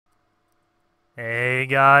Hey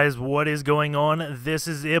guys, what is going on? This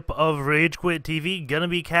is Ip of RageQuitTV, gonna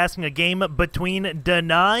be casting a game between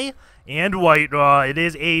Deny and WhiteRa. It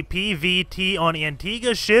is a PvT on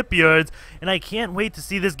Antiga Shipyards, and I can't wait to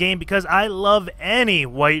see this game because I love any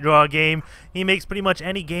WhiteRa game. He makes pretty much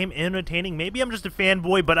any game entertaining. Maybe I'm just a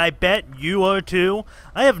fanboy, but I bet you are too.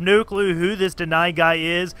 I have no clue who this Deny guy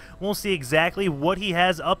is. We'll see exactly what he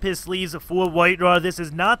has up his sleeves for WhiteRa. This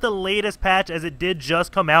is not the latest patch, as it did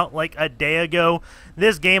just come out like a day ago.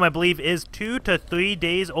 This game, I believe, is 2 to 3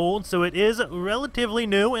 days old, so it is relatively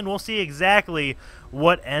new, and we'll see exactly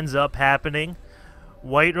what ends up happening.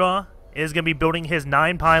 WhiteRa is going to be building his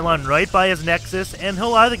 9 pylon right by his nexus, and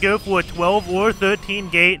he'll either go for a 12 or 13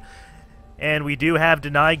 gate. And we do have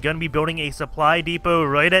Deny going to be building a supply depot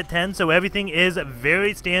right at 10, so everything is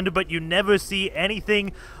very standard, but you never see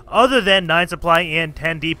anything other than 9 supply and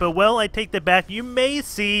 10 depot. Well, I take that back. You may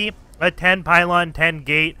see a 10 pylon, 10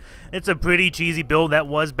 gate. It's a pretty cheesy build that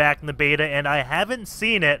was back in the beta, and I haven't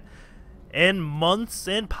seen it in months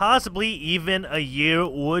and possibly even a year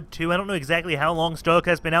or two. I don't know exactly how long StarCraft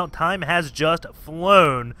has been out. Time has just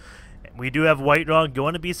flown. We do have WhiteRa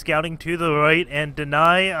going to be scouting to the right, and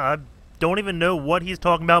Deny, don't even know what he's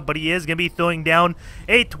talking about, but he is going to be throwing down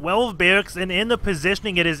a 12 barracks, and in the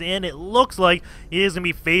positioning it is in, it looks like he is going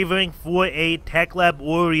to be favoring for a tech lab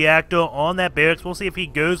or reactor on that barracks. We'll see if he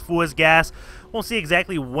goes for his gas. We'll see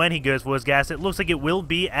exactly when he goes for his gas. It looks like it will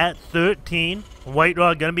be at 13.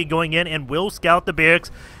 WhiteRa going to be going in and will scout the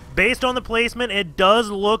barracks. Based on the placement, it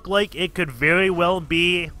does look like it could very well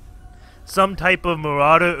be some type of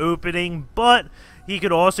Marauder opening, but he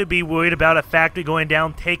could also be worried about a factory going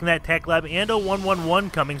down, taking that tech lab, and a 111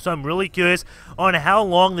 coming. So I'm really curious on how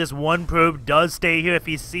long this one probe does stay here. If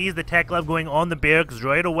he sees the tech lab going on the barracks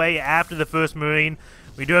right away after the first Marine.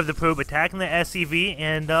 We do have the probe attacking the SCV,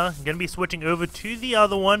 and going to be switching over to the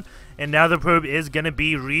other one. And now the probe is going to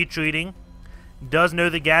be retreating. Does know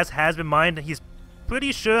the gas has been mined. He's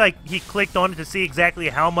pretty sure he clicked on it to see exactly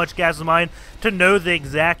how much gas was mined to know the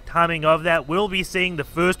exact timing of that. We'll be seeing the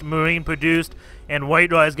first Marine produced, and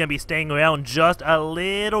WhiteRa is going to be staying around just a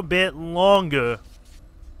little bit longer.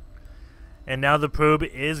 And now the probe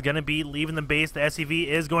is going to be leaving the base. The SCV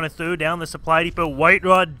is going to throw down the supply depot.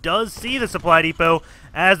 WhiteRa does see the supply depot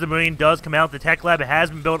as the Marine does come out. The tech lab has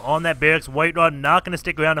been built on that barracks. WhiteRa not going to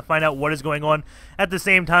stick around to find out what is going on. At the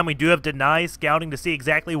same time, we do have Deny scouting to see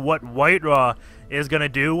exactly what WhiteRa is going to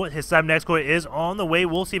do. His Cybernex core is on the way.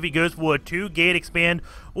 We'll see if he goes for a 2-gate expand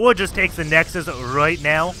or just takes the Nexus right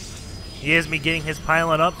now. He is getting his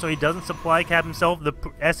pylon up so he doesn't supply cap himself. The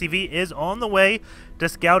SCV is on the way to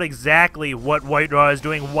scout exactly what WhiteRa is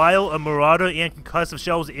doing while a Marauder and concussive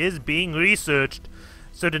shells is being researched.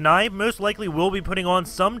 So Deny most likely will be putting on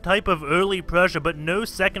some type of early pressure, but no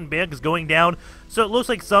second barrack is going down. So it looks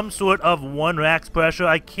like some sort of 1 racks pressure.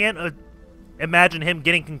 I can't imagine him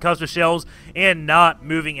getting concussive shells and not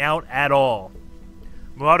moving out at all.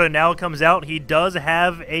 Marauder now comes out. He does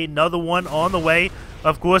have another one on the way.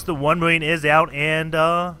 Of course, the 1 Marine is out, and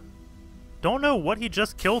don't know what he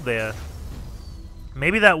just killed there.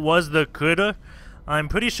 Maybe that was the critter. I'm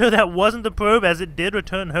pretty sure that wasn't the probe, as it did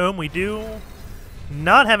return home. We do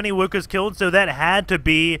not have any workers killed, so that had to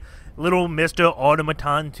be little Mr.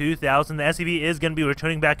 Automaton 2000. The SCV is going to be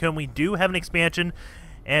returning back home. We do have an expansion,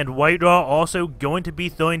 and WhiteRa also going to be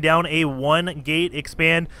throwing down a 1-gate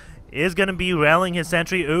expand. Is going to be rallying his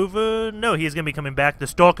sentry over. No, he's going to be coming back. The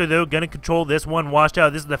Stalker, though, going to control this one. Watch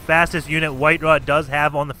out. This is the fastest unit WhiteRa does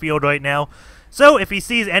have on the field right now. So if he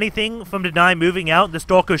sees anything from Deny moving out, the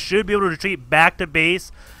Stalker should be able to retreat back to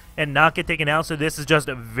base and not get taken out. So this is just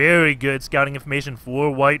a very good scouting information for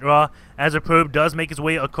WhiteRa. As a probe does make his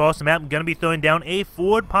way across the map, going to be throwing down a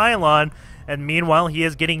forward pylon. And meanwhile, he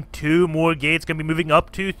is getting 2 more gates. Going to be moving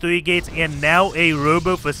up to 3 gates. And now a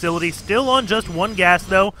robo facility. Still on just 1 gas,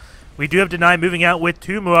 though. We do have Deny moving out with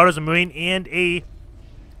 2 Marauders, a Marine, and a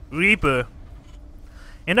Reaper.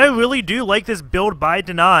 And I really do like this build by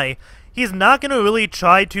Deny. He's not going to really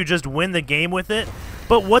try to just win the game with it,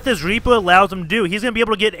 but what this Reaper allows him to do, he's going to be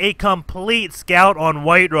able to get a complete scout on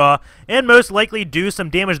WhiteRa and most likely do some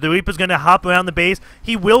damage. The Reaper's going to hop around the base.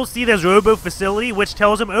 He will see this robo facility, which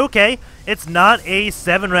tells him, okay, it's not a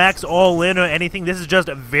 7 racks all in or anything. This is just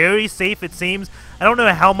very safe, it seems. I don't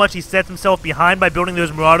know how much he sets himself behind by building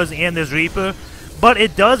those Marauders and this Reaper, but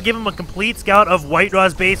it does give him a complete scout of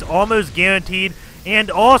WhiteRa's base, almost guaranteed.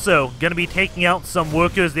 And also going to be taking out some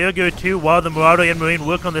workers. There go 2 while the Marauder and Marine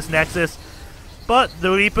work on this Nexus. But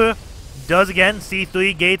the Reaper does again see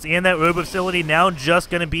 3 gates and that robo facility now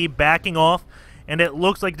just going to be backing off. And it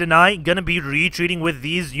looks like Deny going to be retreating with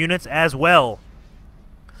these units as well.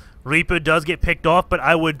 Reaper does get picked off, but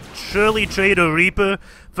I would surely trade a Reaper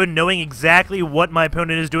for knowing exactly what my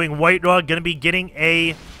opponent is doing. WhiteRa going to be getting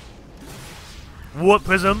a Warp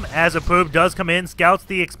Prism as a probe does come in, scouts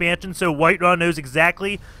the expansion, so WhiteRa knows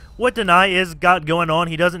exactly what Deny is got going on.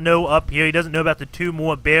 He doesn't know up here, he doesn't know about the 2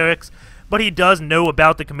 more barracks, but he does know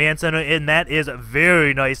about the command center, and that is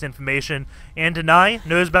very nice information. And Deny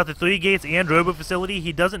knows about the 3 gates and robo facility.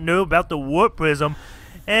 He doesn't know about the Warp Prism,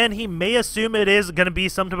 and he may assume it is going to be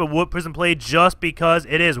some type of Warp Prism play just because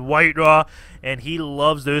it is WhiteRa, and he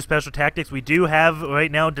loves those special tactics. We do have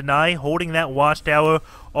right now Deny holding that watchtower.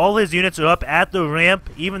 All his units are up at the ramp,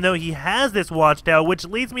 even though he has this watchtower, which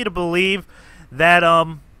leads me to believe that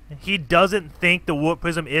he doesn't think the Warp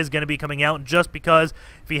Prism is going to be coming out, just because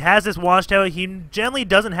if he has this watchtower, he generally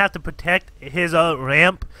doesn't have to protect his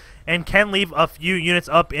ramp and can leave a few units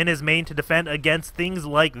up in his main to defend against things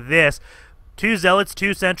like this. 2 Zealots,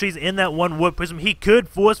 2 Sentries in that 1 Warp Prism. He could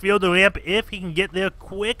force field the ramp if he can get there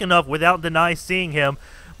quick enough without Deny seeing him,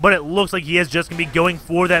 but it looks like he is just going to be going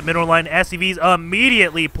for that middle line. SCVs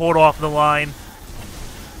immediately pulled off the line,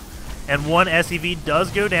 and 1 SCV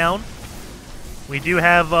does go down. We do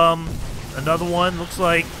have another one. Looks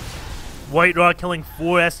like WhiteRa killing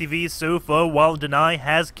 4 SCVs so far, while Deny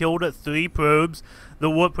has killed 3 probes. The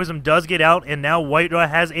Warp Prism does get out, and now WhiteRa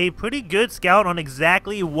has a pretty good scout on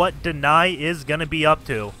exactly what Deny is going to be up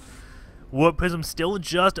to. Warp Prism still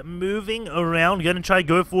just moving around, going to try to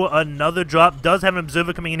go for another drop. Does have an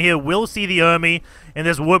observer coming in here, will see the army, and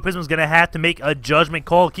this Warp Prism is going to have to make a judgment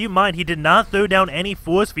call. Keep in mind, he did not throw down any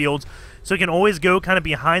force fields, so he can always go kind of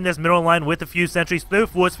behind this middle line with a few sentries, throw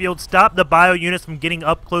force fields, stop the bio units from getting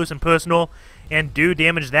up close and personal, and do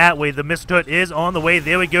damage that way. The missile turret is on the way.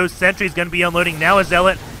 There we go. Sentry's going to be unloading now a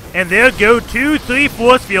Zealot, and there go 2, 3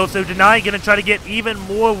 force fields, so Deny going to try to get even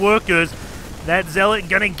more workers. That Zealot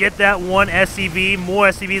going to get that 1 SCV. More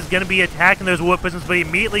SCVs going to be attacking those Warp Prisms, but he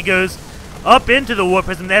immediately goes up into the Warp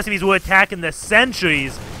Prism. The SCVs will attack in the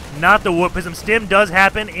sentries, not the Warp Prism. Stim does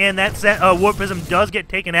happen, and that Warp Prism does get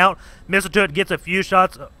taken out. Missile turret gets a few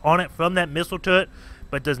shots on it from that missile turret,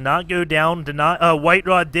 but does not go down.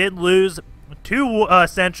 WhiteRa did lose 2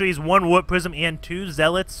 sentries, 1 Warp Prism, and 2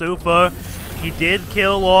 Zealots so far. He did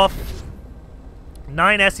kill off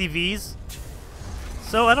 9 SCVs.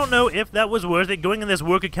 So I don't know if that was worth it. Going in this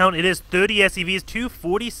work account, it is 30 SCVs,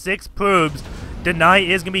 246 probes. Deny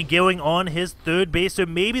is going to be going on his 3rd base, so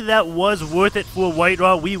maybe that was worth it for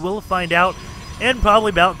WhiteRa. We will find out in probably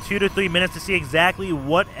about 2 to 3 minutes to see exactly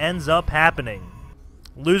what ends up happening.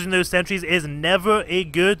 Losing those sentries is never a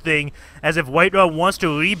good thing, as if WhiteRa wants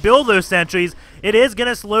to rebuild those sentries, it is going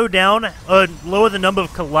to slow down or lower the number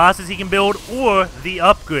of Colossus he can build or the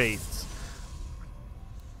upgrades.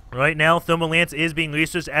 Right now, Thermal Lance is being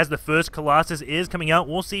researched as the first Colossus is coming out.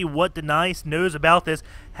 We'll see what Deny knows about this.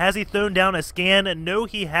 Has he thrown down a scan? No,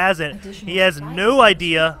 he hasn't. He has no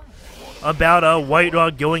idea about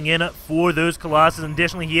WhiteRa going in for those Colossus.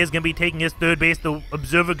 Additionally, he is going to be taking his 3rd base. The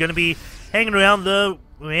Observer going to be hanging around the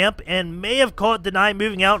ramp and may have caught Deny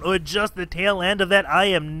moving out or just the tail end of that. I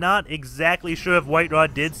am not exactly sure if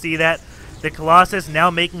WhiteRa did see that. The Colossus now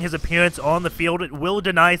making his appearance on the field. It will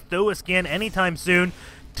Deny throw a scan anytime soon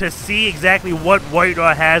to see exactly what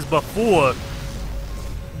WhiteRa has before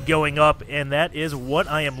going up, and that is what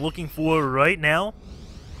I am looking for right now.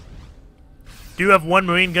 Do have 1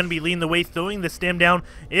 Marine going to be leading the way, throwing the stem down,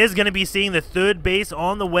 is going to be seeing the 3rd base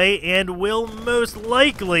on the way, and will most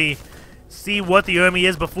likely see what the army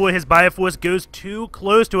is before his Bioforce goes too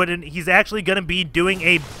close to it, and he's actually going to be doing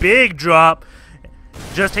a big drop,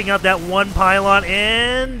 just taking out that 1 pylon,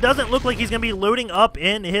 and doesn't look like he's going to be loading up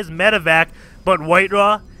in his medevac. But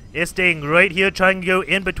WhiteRa is staying right here, trying to go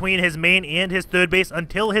in between his main and his 3rd base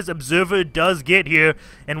until his Observer does get here.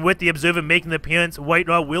 And with the Observer making the appearance,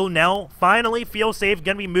 WhiteRa will now finally feel safe.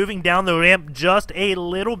 Going to be moving down the ramp just a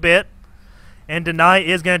little bit. And Deny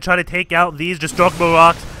is going to try to take out these destructible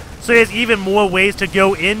rocks. So he has even more ways to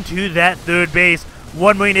go into that 3rd base.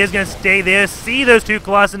 1 Marine is going to stay there, see those 2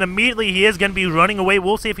 Colossus, and immediately he is going to be running away.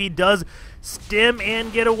 We'll see if he does stem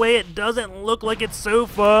and get away. It doesn't look like it so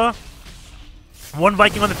far. 1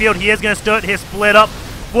 Viking on the field. He is going to start his split up.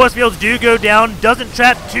 Force fields do go down. Doesn't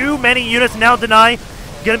trap too many units. Now Deny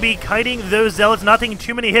going to be kiting those Zealots, not taking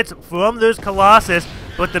too many hits from those Colossus,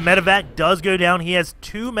 but the medevac does go down. He has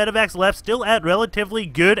 2 medevacs left, still at relatively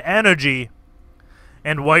good energy.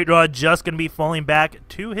 And WhiteRa just going to be falling back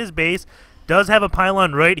to his base. Does have a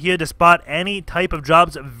pylon right here to spot any type of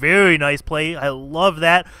drops. Very nice play. I love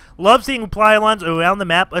that. Love seeing pylons around the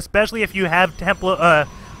map, especially if you have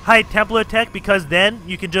high Templar tech, because then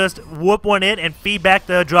you can just whoop one in and feed back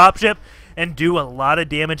the dropship and do a lot of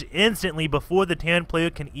damage instantly before the Terran player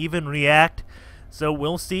can even react. So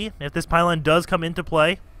we'll see if this pylon does come into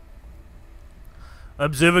play.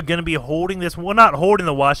 Observer going to be holding this, well, not holding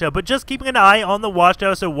the watchtower, but just keeping an eye on the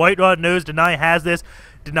watchtower so WhiteRa knows Deny has this.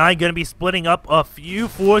 Deny going to be splitting up a few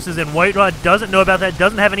forces, and WhiteRa doesn't know about that,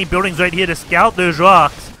 doesn't have any buildings right here to scout those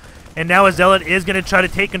rocks. And now a Zealot is going to try to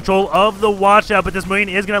take control of the watchtower, but this Marine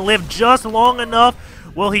is going to live just long enough.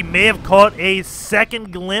 Well, he may have caught a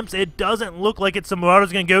second glimpse. It doesn't look like it, so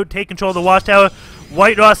Marauder's going to go take control of the watchtower.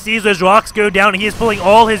 WhiteRa sees those rocks go down, and he is pulling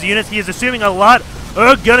all his units. He is assuming a lot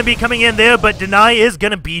are going to be coming in there, but Deny is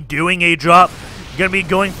going to be doing a drop. Going to be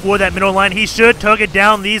going for that middle line. He should target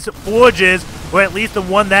down these forges, or at least the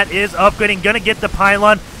one that is upgrading. Going to get the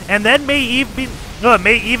pylon, and then may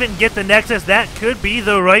even get the Nexus. That could be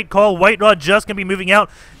the right call. WhiteRa just going to be moving out.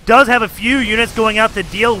 Does have a few units going out to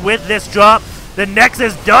deal with this drop. The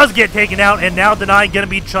Nexus does get taken out, and now Deny going to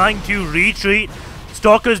be trying to retreat.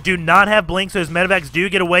 Stalkers do not have blinks, so his medevacs do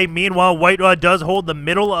get away. Meanwhile, WhiteRa does hold the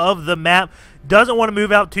middle of the map. Doesn't want to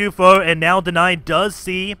move out too far, and now Deny does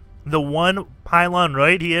see the one pylon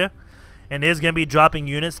right here, and is going to be dropping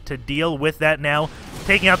units to deal with that now.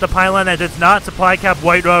 Taking out the pylon that does not supply cap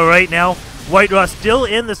WhiteRa right now. WhiteRa still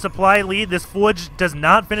in the supply lead. This forge does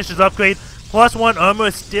not finish his upgrade. +1 armor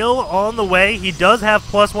is still on the way. He does have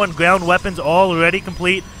 +1 ground weapons already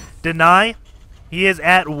complete. Deny, he is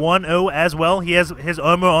at 1-0 as well. He has his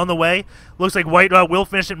armor on the way. Looks like WhiteRa will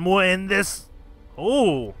finish it more in this.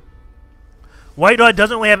 Oh. WhiteRa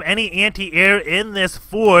doesn't really have any anti-air in this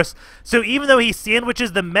force, so even though he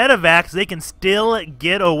sandwiches the medevacs, they can still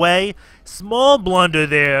get away. Small blunder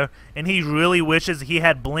there, and he really wishes he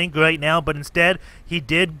had blink right now, but instead he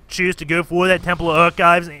did choose to go for that Temple of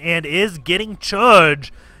Archives and is getting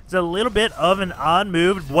charged. It's a little bit of an odd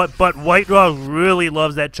move, but WhiteRa really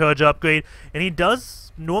loves that charge upgrade, and he does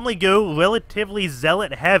normally go relatively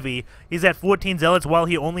Zealot heavy. He's at 14 Zealots while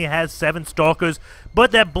he only has 7 Stalkers,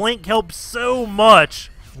 but that blink helps so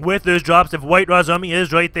much with those drops. If WhiteRa's army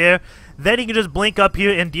is right there, then he can just blink up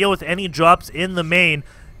here and deal with any drops in the main.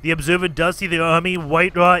 The Observer does see the army.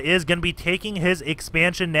 WhiteRa is going to be taking his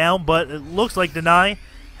expansion now, but it looks like Deny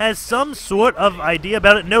has some sort of idea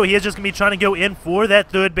about it. No, he is just going to be trying to go in for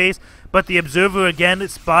that third base, but the Observer again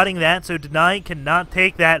is spotting that, so Deny cannot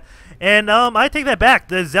take that. And I take that back.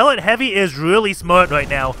 The Zealot Heavy is really smart right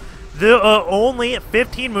now. There are only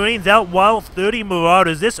 15 Marines out while 30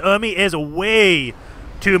 Marauders. This army is way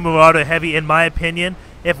too Marauder heavy in my opinion.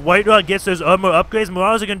 If WhiteRa gets those armor upgrades,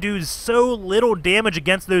 Marauders are going to do so little damage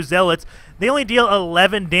against those Zealots. They only deal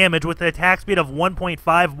 11 damage with an attack speed of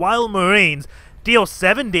 1.5, while Marines deal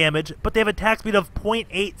 7 damage, but they have attack speed of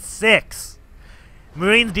 0.86.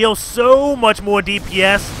 Marines deal so much more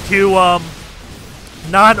DPS to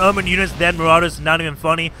non-armored units than Marauders. Not even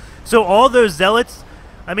funny. So all those Zealots,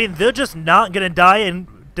 I mean, they're just not going to die, and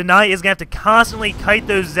Deny is going to have to constantly kite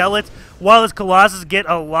those Zealots while his Colossus get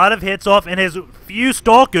a lot of hits off, and his few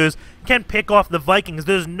Stalkers can pick off the Vikings.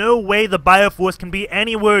 There's no way the Bioforce can be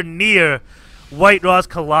anywhere near WhiteRa's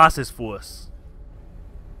Colossus force.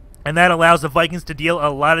 And that allows the Vikings to deal a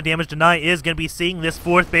lot of damage. Deny is going to be seeing this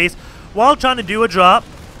 4th base while trying to do a drop.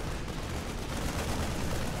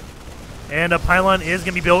 And a pylon is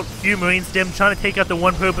going to be built. Few Marine stim trying to take out the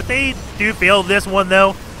 1 probe, but they do fail this one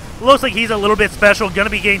though. Looks like he's a little bit special. Going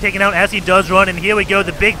to be getting taken out as he does run. And here we go,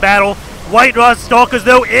 the big battle. WhiteRa's Stalkers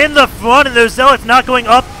though in the front, and those Zealots not going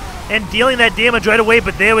up and dealing that damage right away.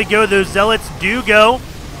 But there we go, those Zealots do go.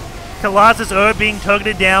 Colossus are being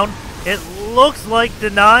targeted down. It looks like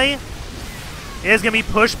Deny is going to be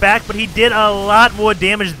pushed back, but he did a lot more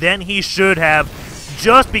damage than he should have,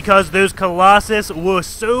 just because those Colossus were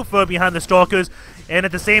so far behind the Stalkers. And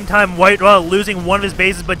at the same time, WhiteRa losing one of his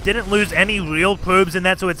bases, but didn't lose any real probes in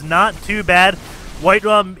that, so it's not too bad.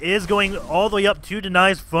 WhiteRa is going all the way up to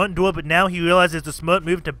Deny's front door, but now he realizes it's a smart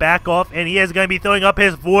move to back off, and he is going to be throwing up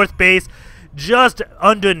his 4th base just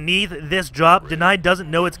underneath this drop. Deny doesn't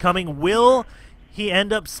know it's coming. Will he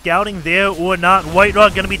end up scouting there or not?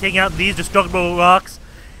 WhiteRa going to be taking out these destructible rocks,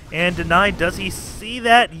 and Deny, does he see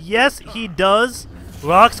that? Yes, he does.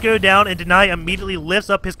 Rocks go down, and Deny immediately lifts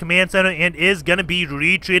up his command center and is going to be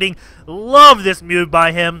retreating. Love this move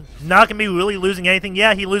by him. Not going to be really losing anything.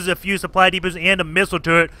 Yeah, he loses a few supply depots and a missile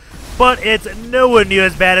turret, but it's nowhere near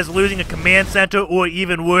as bad as losing a command center, or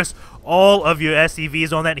even worse, all of your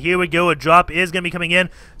SCVs on that. Here we go, a drop is going to be coming in.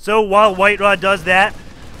 So while WhiteRa does that,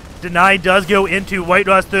 Deny does go into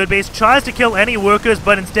WhiteRa's 3rd base, tries to kill any workers,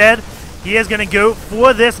 but instead he is going to go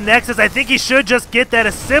for this Nexus. I think he should just get that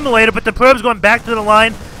assimilator, but the probe's going back to the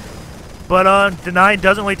line. But Deny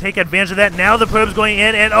doesn't really take advantage of that. Now the probe's going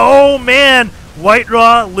in, and oh man,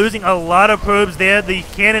 WhiteRa losing a lot of probes there. The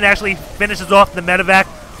cannon actually finishes off the medevac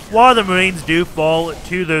while the Marines do fall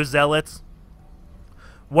to those Zealots.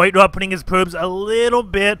 WhiteRa putting his probes a little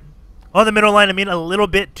bit on the middle line, a little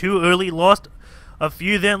bit too early. Lost a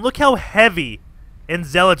few then. Look how heavy in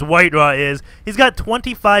Zealots WhiteRa is. He's got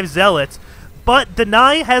 25 Zealots, but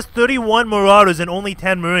Deny has 31 Marauders and only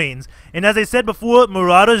 10 Marines. And as I said before,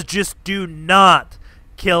 Marauders just do not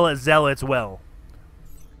kill Zealots well.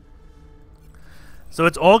 So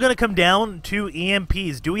it's all going to come down to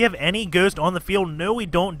EMPs. Do we have any Ghost on the field? No, we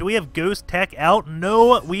don't. Do we have Ghost Tech out?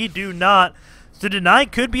 No, we do not. So Deny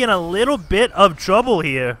could be in a little bit of trouble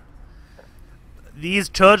here. These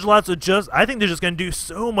charge lots are just, I think they're just going to do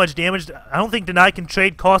so much damage. I don't think Deny can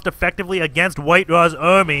trade cost effectively against WhiteRa's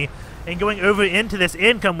army. And going over into this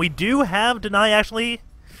income, we do have Deny actually.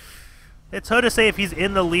 It's hard to say if he's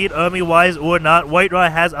in the lead army-wise or not.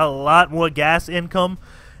 WhiteRa has a lot more gas income.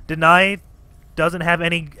 Deny doesn't have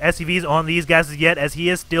any SCVs on these gases yet, as he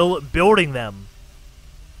is still building them.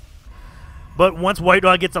 But once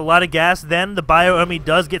WhiteRa gets a lot of gas, then the Bio army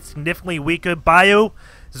does get significantly weaker. Bio's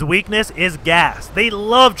weakness is gas. They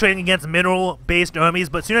love trading against mineral-based armies,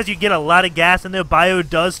 but as soon as you get a lot of gas in there, Bio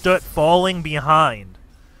does start falling behind.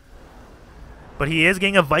 But he is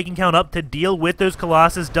getting a Viking count up to deal with those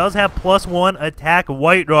Colossus. Does have +1 attack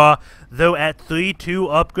WhiteRa, though at 3-2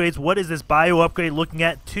 upgrades. What is this Bio upgrade looking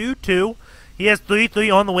at? 2-2. He has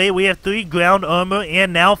 3-3 on the way. We have 3 ground armor,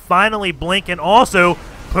 and now finally Blink, and also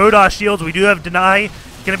Protoss shields. We do have Deny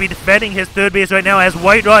going to be defending his third base right now as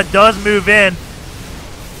WhiteRa does move in.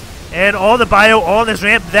 And all the Bio on this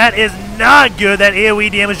ramp, that is not good. That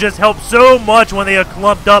AoE damage just helps so much when they are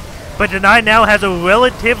clumped up. But Deny now has a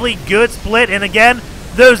relatively good split, and again,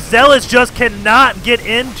 those Zealots just cannot get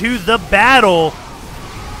into the battle.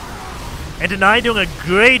 And Deny doing a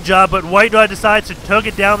great job, but WhiteRa decides to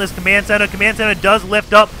target down this command center. Command center does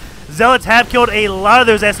lift up. Zealots have killed a lot of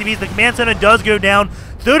those SCVs. The command center does go down.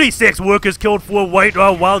 36 workers killed for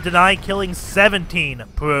WhiteRa, while Deny killing 17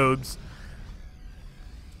 probes.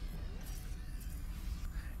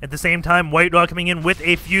 At the same time, WhiteRa coming in with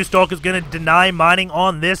a few Stalkers, going to deny mining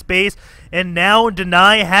on this base. And now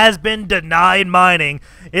Deny has been denied mining.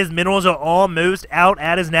 His minerals are almost out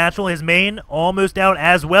at his natural. His main almost out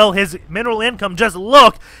as well. His mineral income, just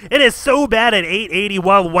look, it is so bad at 880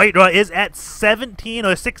 while WhiteRa is at 17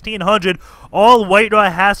 or 1600. All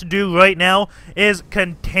WhiteRa has to do right now is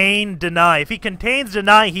contain Deny. If he contains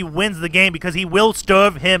Deny, he wins the game because he will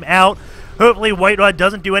starve him out. Hopefully WhiteRa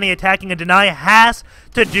doesn't do any attacking, and Deny has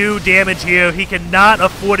to do damage here. He cannot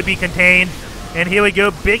afford to be contained. And here we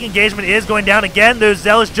go. Big engagement is going down again. Those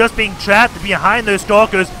Zealots just being trapped behind those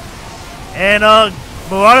Stalkers. And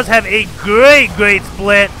Marauders have a great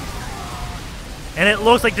split. And it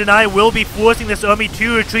looks like Deny will be forcing this army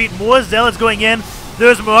to retreat. More Zealots going in.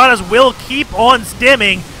 Those Marauders will keep on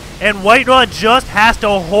stimming. And WhiteRa just has to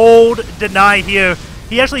hold Deny here.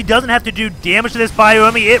 He actually doesn't have to do damage to this Bio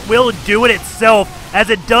army. It will do it itself, as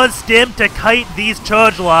it does stim to kite these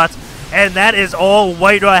charge lots. And that is all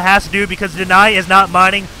WhiteRa has to do because Deny is not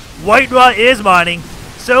mining. WhiteRa is mining.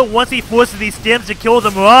 So once he forces these stims to kill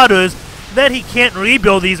the Marauders, then he can't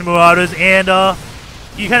rebuild these Marauders. And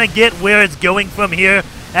you kind of get where it's going from here,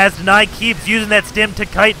 as Deny keeps using that stim to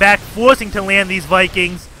kite back, forcing to land these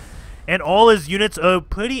Vikings. And all his units are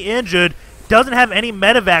pretty injured. Doesn't have any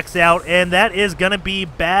medevacs out, and that is going to be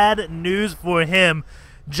bad news for him.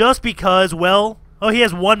 Just because, well, oh, he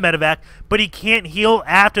has 1 medevac, but he can't heal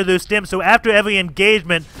after those stims. So after every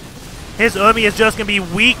engagement, his army is just going to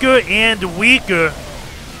be weaker and weaker,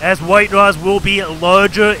 as WhiteRa's will be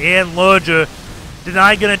larger and larger.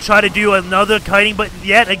 Deny going to try to do another kiting, but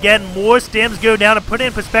yet again, more stims go down. To put it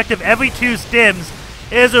in perspective, every 2 stims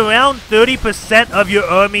is around 30% of your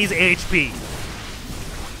army's HP.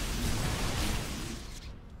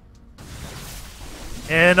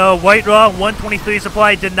 And WhiteRa, 123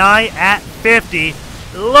 supply, Deny at 50.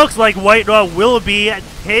 Looks like WhiteRa will be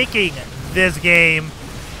taking this game.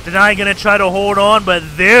 Deny going to try to hold on, but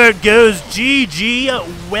there goes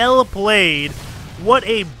GG. Well played. What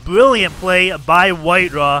a brilliant play by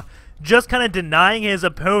WhiteRa. Just kind of denying his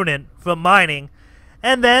opponent from mining.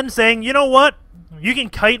 And then saying, you know what? You can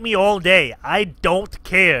kite me all day. I don't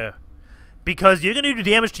care. Because you're going to do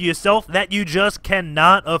damage to yourself that you just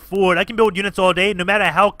cannot afford. I can build units all day, no matter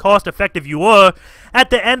how cost effective you are. At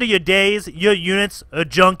the end of your days, your units are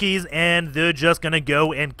junkies, and they're just going to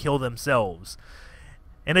go and kill themselves.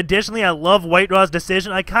 And additionally, I love WhiteRa's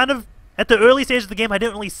decision. I kind of, at the early stage of the game, I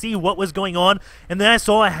didn't really see what was going on. And then I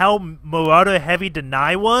saw how Marauder heavy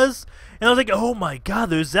Deny was. And I was like, oh my god,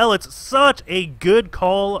 those Zealots, such a good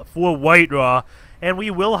call for WhiteRa. And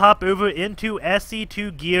we will hop over into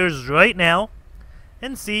SC2 Gears right now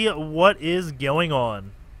and see what is going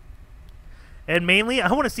on. And mainly,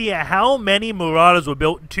 I want to see how many Marauders were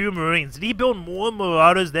built to Marines. Did he build more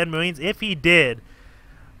Marauders than Marines? If he did,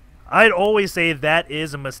 I'd always say that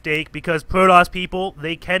is a mistake, because Protoss people,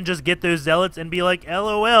 they can just get those Zealots and be like,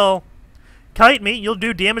 LOL, kite me, you'll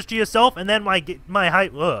do damage to yourself, and then when I get my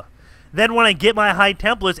High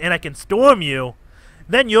Templars and I can storm you,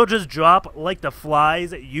 then you'll just drop like the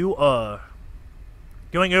flies you are.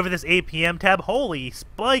 Going over this APM tab, holy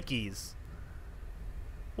spikies.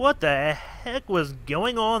 What the heck was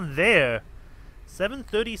going on there?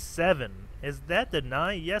 737. Is that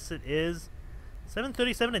deny? Yes, it is.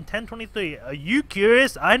 737 and 1023. Are you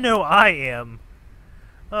curious? I know I am.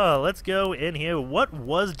 Oh, let's go in here. What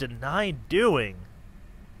was deny doing?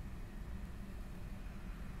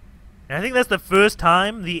 And I think that's the first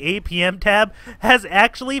time the APM tab has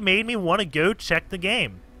actually made me want to go check the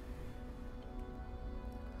game.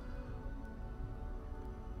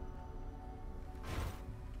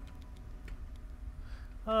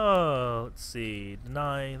 Oh, let's see.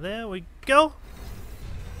 Deny. There we go.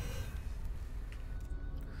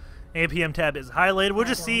 APM tab is highlighted. We'll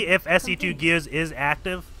just see if SC2 Gears is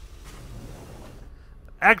active.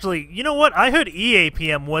 Actually, you know what? I heard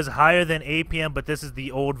EAPM was higher than APM, but this is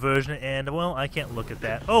the old version, and, well, I can't look at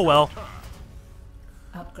that. Oh, well.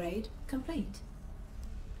 Upgrade complete.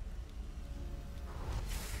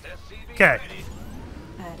 Okay.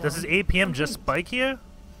 Does his APM just spike here?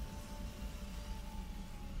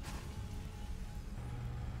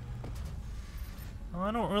 Well,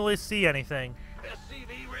 I don't really see anything.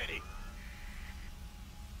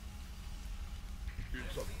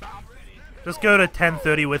 Just go to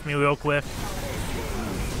 1030 with me real quick.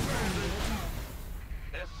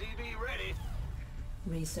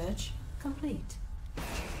 Research complete.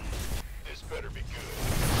 This better be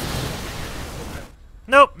good.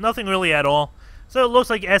 Nope, nothing really at all. So it looks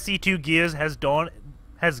like SC2 Gears has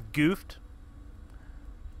goofed.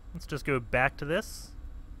 Let's just go back to this.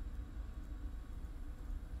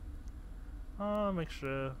 Make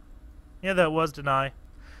sure. Yeah, that was deny.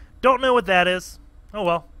 Don't know what that is. Oh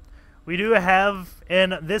well. We do have,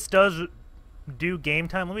 and this does do game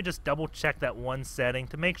time. Let me just double check that one setting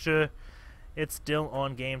to make sure it's still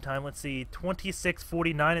on game time. Let's see,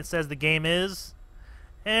 26:49 it says the game is,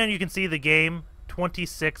 and you can see the game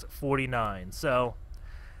 26:49. So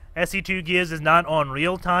SC2 Gears is not on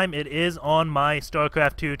real time. It is on my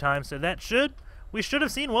StarCraft 2 time. So we should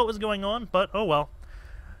have seen what was going on, but oh well.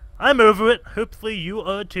 I'm over it. Hopefully you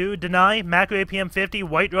are too. Deny, Macro APM 50,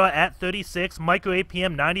 WhiteRa at 36, Micro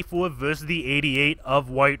APM 94 versus the 88 of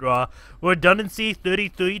WhiteRa. Redundancy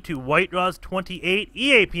 33 to WhiteRa's 28,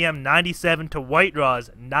 EAPM 97 to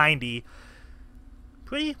WhiteRa's 90.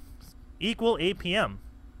 Pretty equal APM.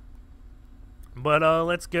 But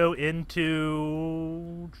let's go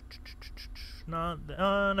into...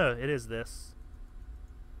 no, it is this.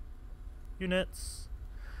 Units.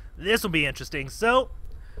 This will be interesting. So...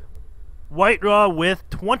 WhiteRa with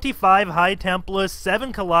 25 High Templars,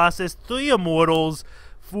 7 Colossus, 3 Immortals,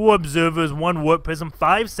 4 Observers, 1 Warp Prism,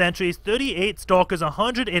 5 Sentries, 38 Stalkers,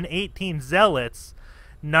 118 Zealots,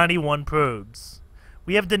 91 Probes.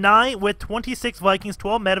 We have Deny with 26 Vikings,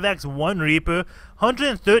 12 Medevacs, 1 Reaper,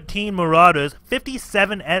 113 Marauders,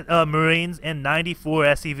 57 Marines, and 94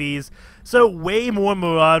 SCVs. So way more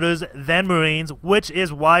Marauders than Marines, which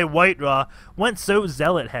is why WhiteRa went so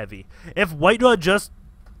Zealot heavy. If WhiteRa just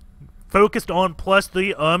focused on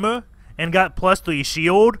 +3 armor and got +3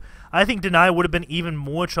 shield, I think Deny would have been even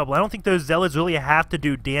more trouble. I don't think those Zealots really have to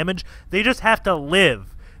do damage. They just have to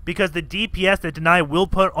live, because the DPS that Deny will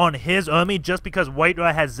put on his army just because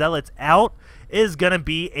WhiteRa has Zealots out is going to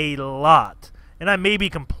be a lot. And I may be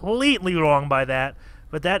completely wrong by that,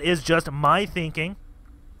 but that is just my thinking.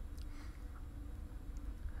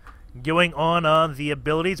 Going on the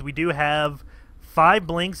abilities, we do have 5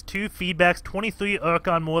 Blinks, 2 Feedbacks, 23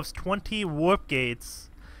 Archon Morphs, 20 Warp Gates,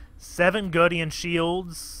 7 Guardian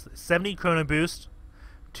Shields, 70 Chrono Boost,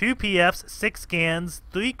 2 PFs, 6 Scans,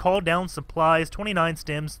 3 Call Down Supplies, 29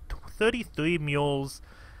 Stims, 33 Mules,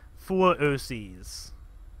 4 OCs.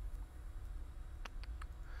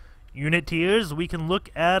 Unit tiers, we can look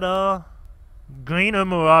at Green or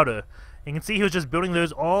Marauder. You can see he was just building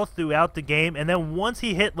those all throughout the game, and then once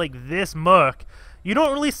he hit like this mark, you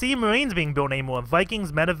don't really see Marines being built anymore.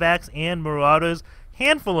 Vikings, Medevacs, and Marauders.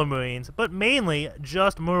 Handful of Marines, but mainly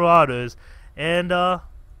just Marauders. And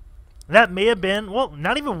that may have been, well,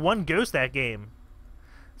 not even one Ghost that game.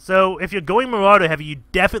 So if you're going Marauder heavy, you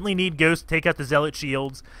definitely need Ghost to take out the Zealot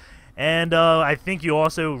shields. And I think you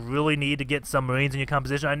also really need to get some Marines in your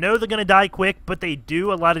composition. I know they're going to die quick, but they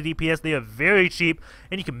do a lot of DPS. They are very cheap,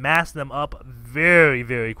 and you can mass them up very,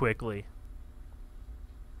 very quickly.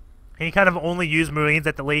 And he kind of only used Marines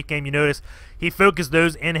at the late game. You notice he focused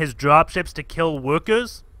those in his dropships to kill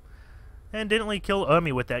workers, and didn't really kill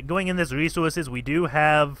army with that. Going in this resources, we do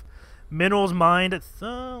have minerals mined.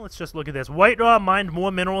 Let's just look at this. WhiteRa mined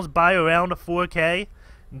more minerals by around 4K.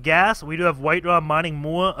 Gas, we do have WhiteRa mining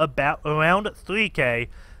more about around 3K.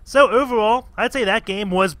 So overall, I'd say that game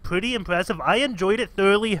was pretty impressive. I enjoyed it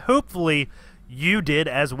thoroughly. Hopefully, you did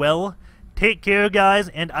as well. Take care, guys,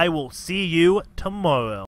 and I will see you tomorrow.